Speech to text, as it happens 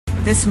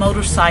This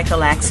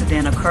motorcycle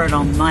accident occurred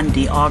on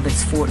Monday,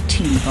 August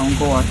 14th on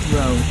Garth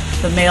Road.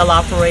 The male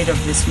operator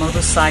of this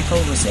motorcycle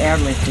was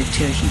airlifted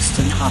to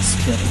Houston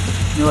Hospital.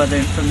 No other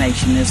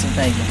information is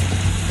available.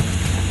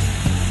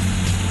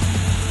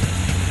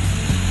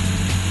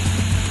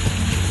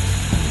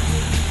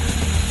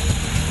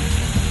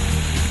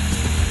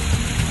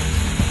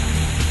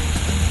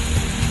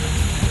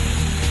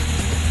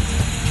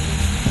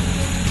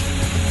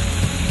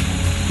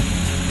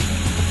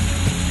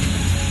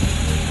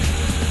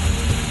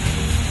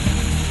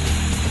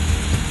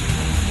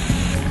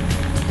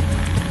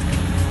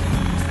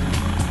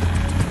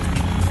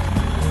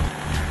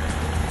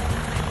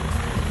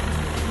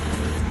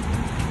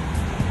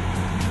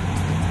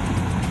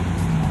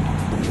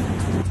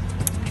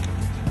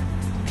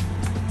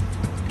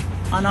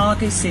 On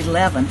August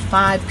 11th,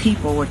 5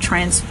 people were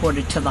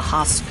transported to the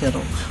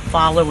hospital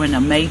following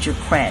a major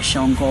crash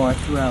on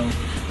Garth Road.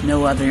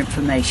 No other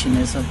information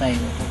is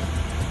available.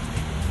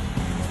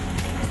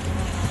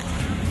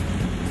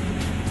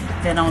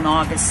 Then on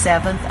August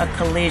 7th, a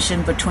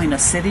collision between a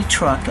city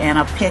truck and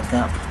a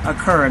pickup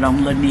occurred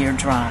on Lanier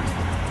Drive.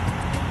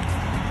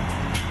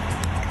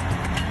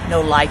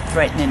 No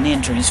life-threatening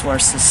injuries were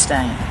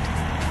sustained.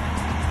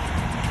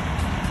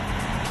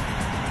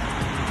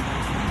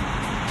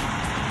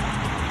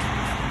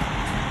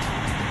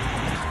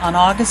 On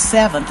August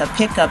 7th, a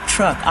pickup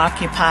truck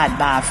occupied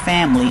by a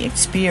family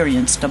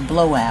experienced a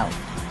blowout,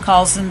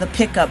 causing the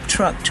pickup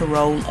truck to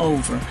roll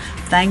over.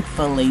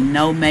 Thankfully,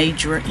 no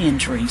major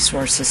injuries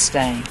were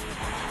sustained.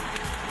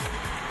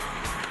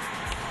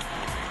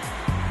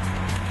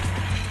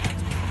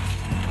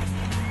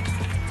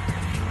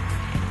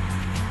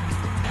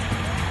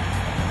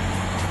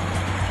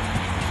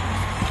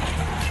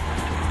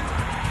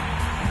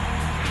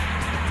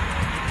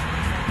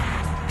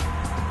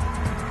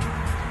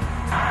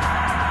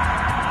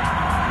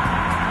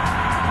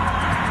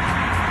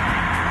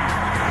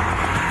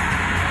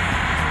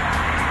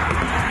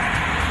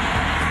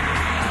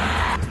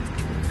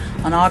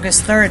 On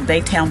August 3rd,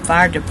 Baytown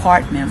Fire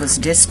Department was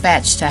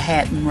dispatched to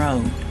Hatton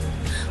Road.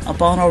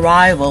 Upon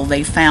arrival,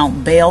 they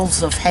found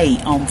bales of hay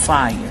on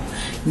fire.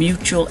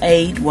 Mutual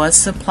aid was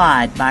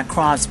supplied by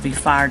Crosby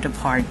Fire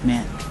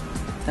Department.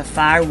 The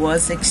fire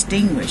was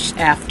extinguished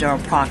after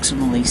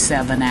approximately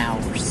 7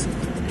 hours.